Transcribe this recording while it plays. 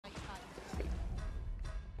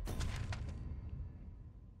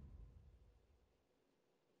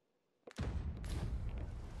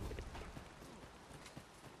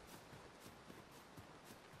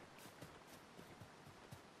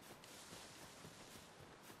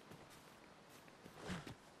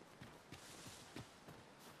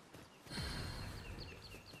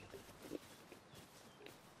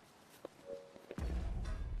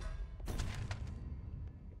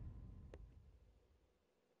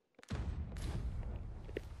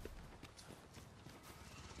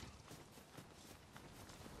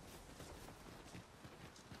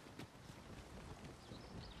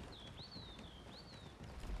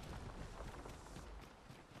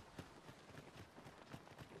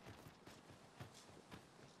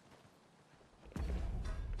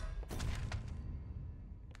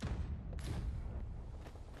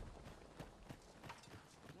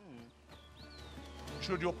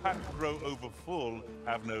Should your pack grow overfull,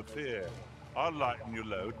 have no fear. I'll lighten your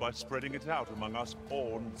load by spreading it out among us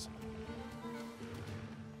pawns.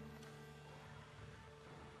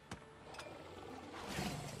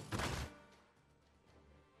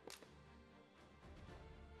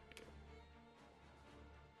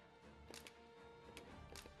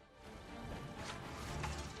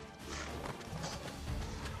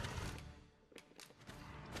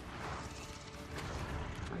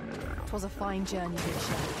 Twas a fine journey,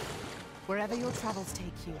 Richard. Wherever your travels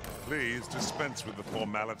take you. Please dispense with the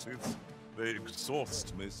formalities. They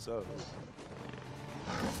exhaust me so.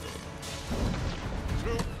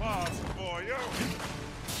 Too fast for you!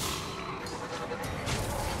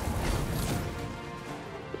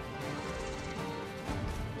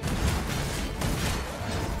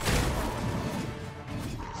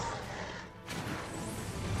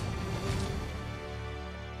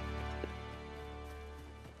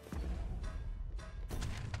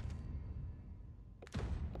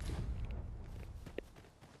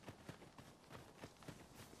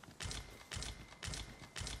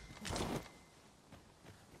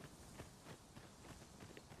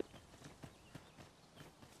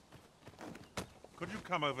 Could you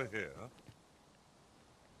come over here?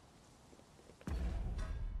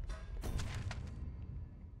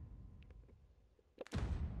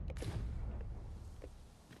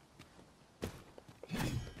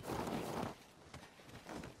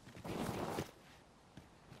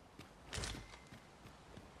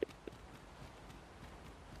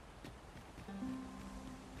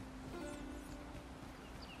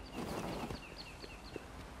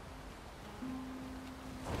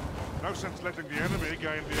 No sense letting the enemy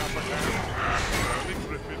gain the upper hand. Only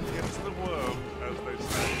Griffin gets the world, as they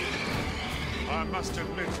say. I must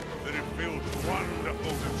admit that it feels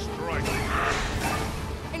wonderful to strike.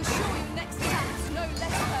 Ensure your next attack is no less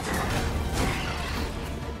perfect.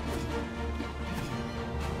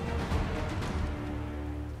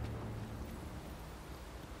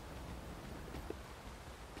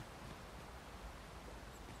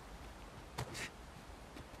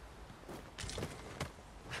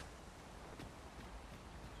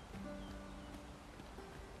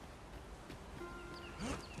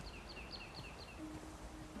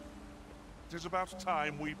 It is about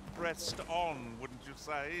time we pressed on, wouldn't you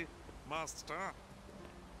say, Master?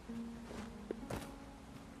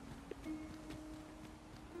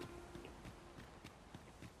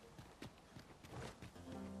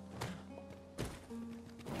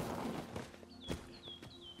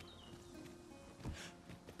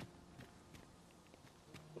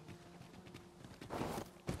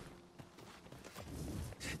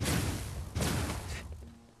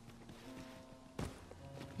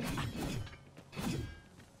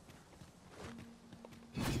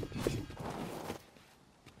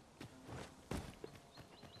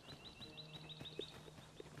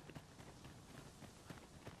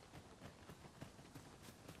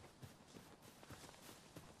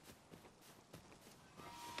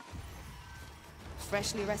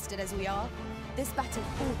 Freshly rested as we are, this battle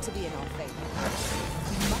ought to be in our favor.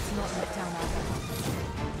 We must not let down our guard.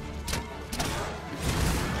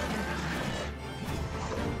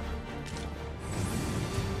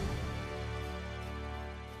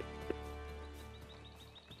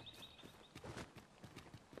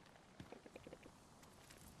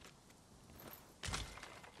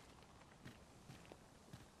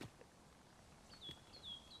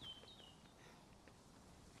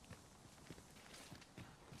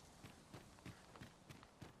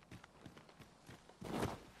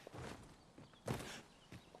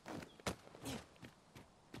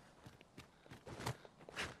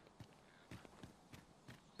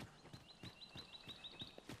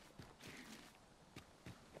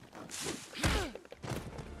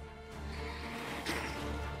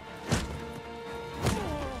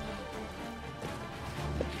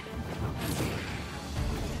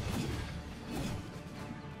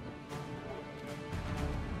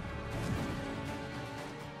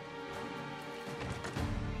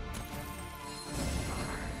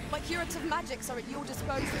 My curative magics are at your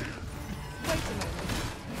disposal. Wait a moment.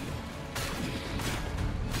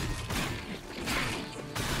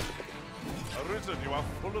 Arisen, you are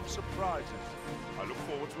full of surprises. I look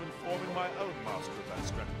forward to informing my own master of that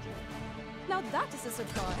strategy. Now that is a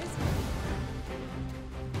surprise.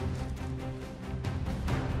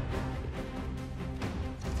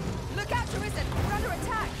 Look out, Arisen! We're under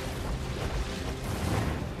attack!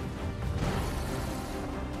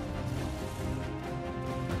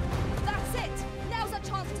 That's it! Now's our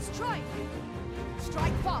chance to strike!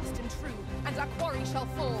 Strike fast and true, and our quarry shall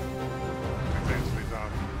fall. Intensely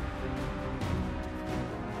done.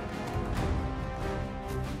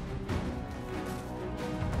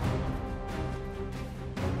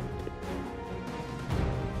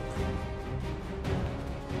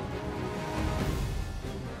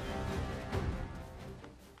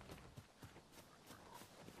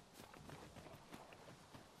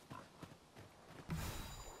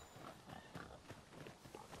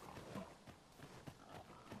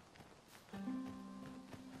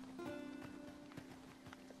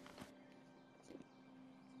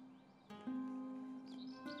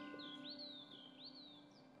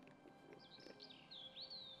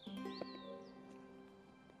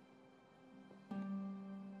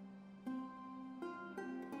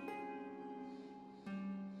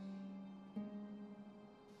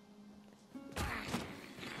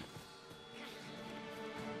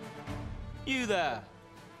 You there!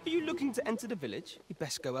 Are you looking to enter the village? You'd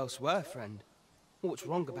best go elsewhere, friend. What's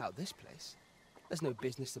wrong about this place? There's no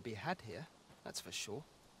business to be had here, that's for sure.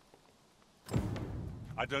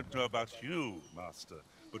 I don't know about you, Master,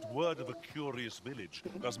 but word of a curious village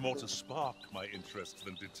does more to spark my interest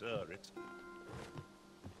than deter it.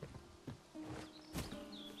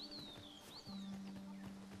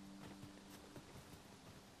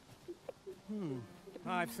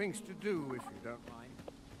 I've things to do, if you don't mind.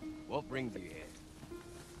 What brings you here?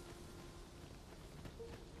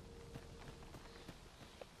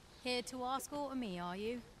 Here to ask aught of me, are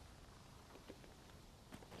you?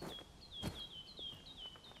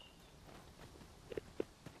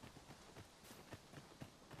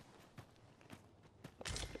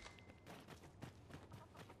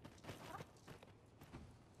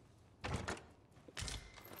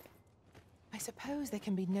 I suppose there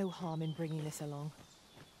can be no harm in bringing this along.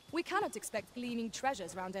 We cannot expect gleaming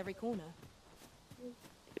treasures round every corner.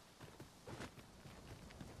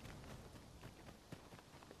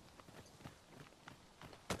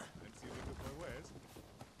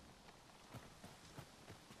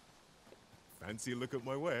 Fancy a look at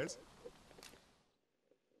my wares?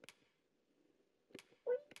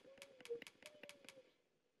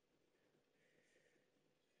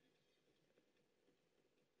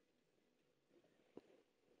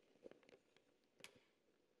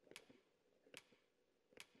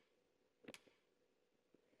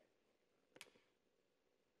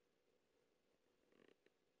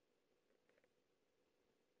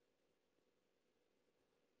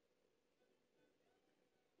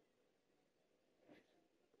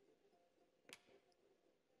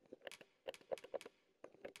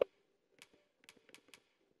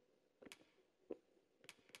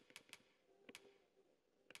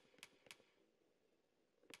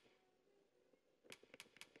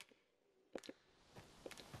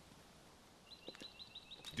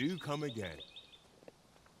 Do come again.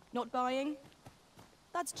 Not buying?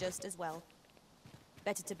 That's just as well.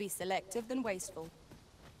 Better to be selective than wasteful.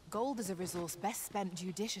 Gold is a resource best spent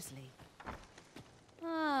judiciously.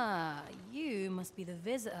 Ah, you must be the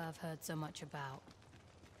visitor I've heard so much about.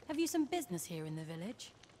 Have you some business here in the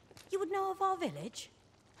village? You would know of our village?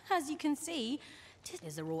 As you can see,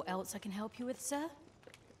 is there aught else I can help you with, sir?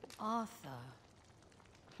 Arthur.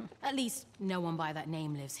 At least no one by that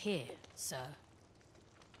name lives here, sir.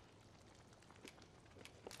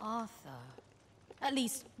 Arthur. At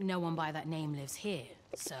least no one by that name lives here,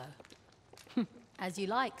 sir. As you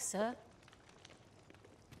like, sir.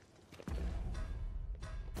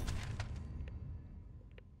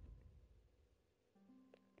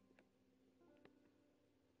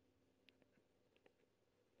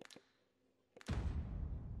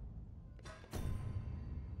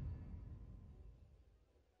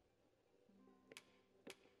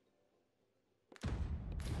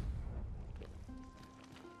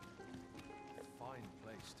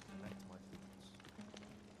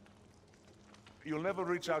 You'll never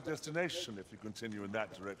reach our destination if you continue in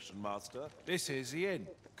that direction, Master. This is the inn,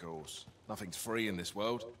 of course. Nothing's free in this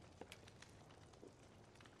world.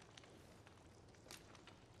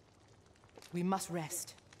 We must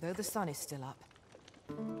rest, though the sun is still up.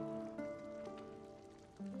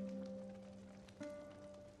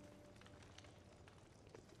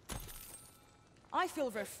 I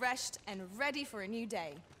feel refreshed and ready for a new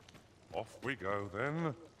day. Off we go,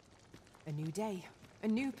 then. A new day, a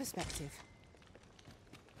new perspective.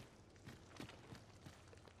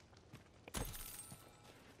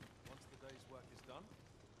 Once the day's work is done,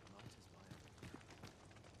 night is mine.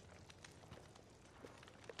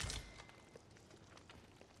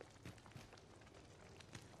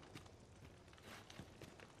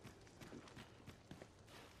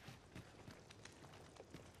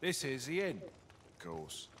 This is the inn. Of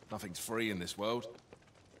course, nothing's free in this world.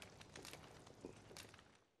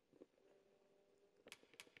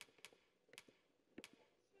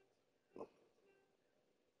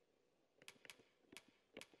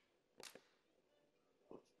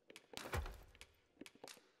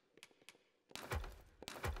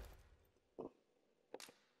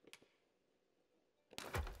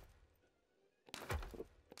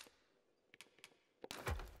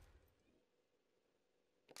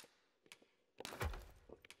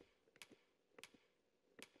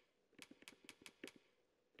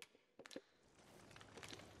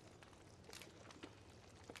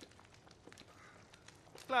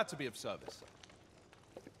 Glad to be of service.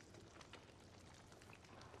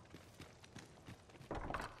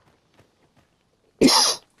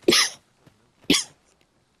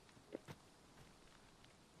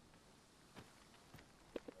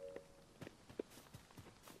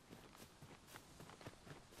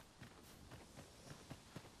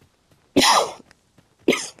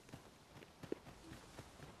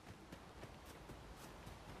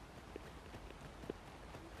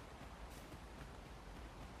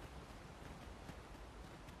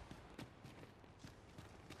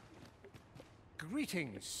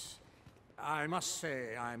 Greetings. I must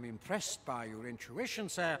say I'm impressed by your intuition,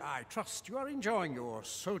 sir. I trust you are enjoying your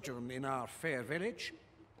sojourn in our fair village.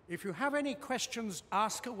 If you have any questions,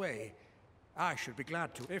 ask away. I should be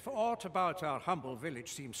glad to. If aught about our humble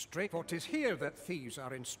village seems straight, for 'tis here that thieves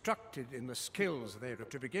are instructed in the skills they're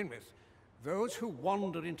to begin with. Those who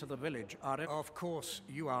wander into the village are, of course,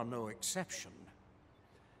 you are no exception.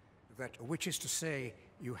 That which is to say,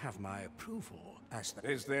 you have my approval, as the...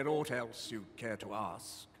 Is there aught else you'd care to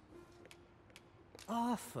ask?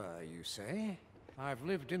 Arthur, you say? I've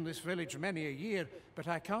lived in this village many a year, but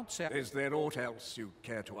I can't say... Is there aught else you'd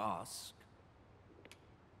care to ask?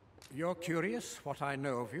 You're curious what I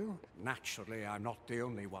know of you? Naturally, I'm not the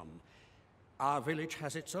only one. Our village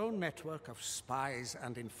has its own network of spies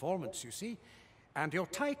and informants, you see, and your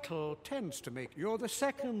title tends to make... You're the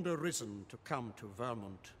second arisen to come to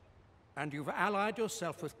Vermont, and you've allied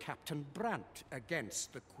yourself with Captain Brant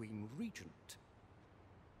against the Queen Regent.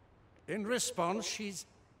 In response, she's...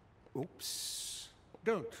 Oops.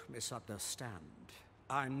 Don't misunderstand.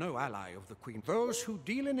 I'm no ally of the Queen. Those who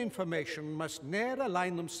deal in information must ne'er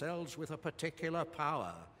align themselves with a particular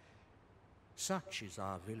power. Such is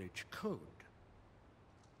our village code.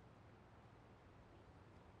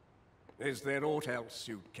 Is there aught else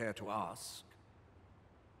you'd care to ask?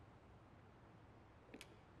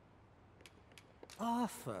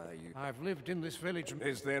 Arthur, I've lived in this village...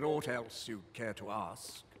 Is there aught else you'd care to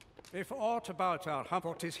ask? If aught about our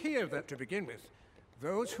humble... 'Tis here that, to begin with,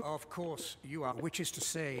 those who... Of course, you are... Which is to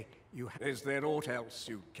say, you... Is there aught else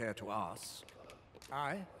you'd care to ask?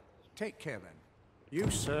 Aye. Take care, then.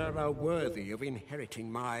 You, sir, are worthy of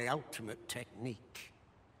inheriting my ultimate technique.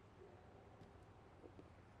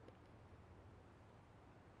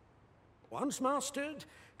 Once mastered,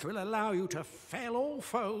 'twill allow you to fell all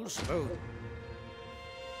foes, though...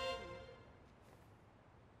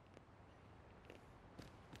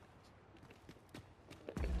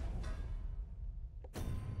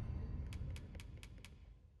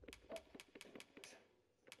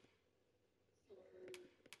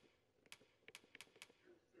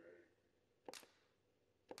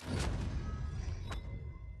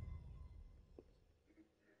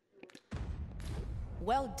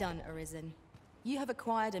 Well done, Arisen. You have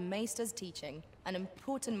acquired a Maester's teaching, an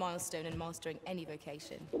important milestone in mastering any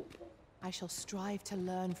vocation. I shall strive to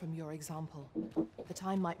learn from your example, that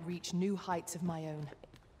I might reach new heights of my own.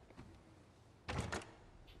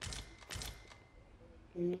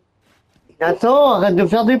 Attends, arrête de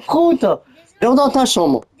faire des proutes. Dors dans ta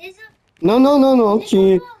chambre. Non, non, non, non,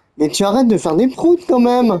 Mais tu arrêtes de faire des proutes quand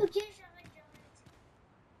même.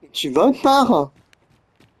 Tu vas autre part.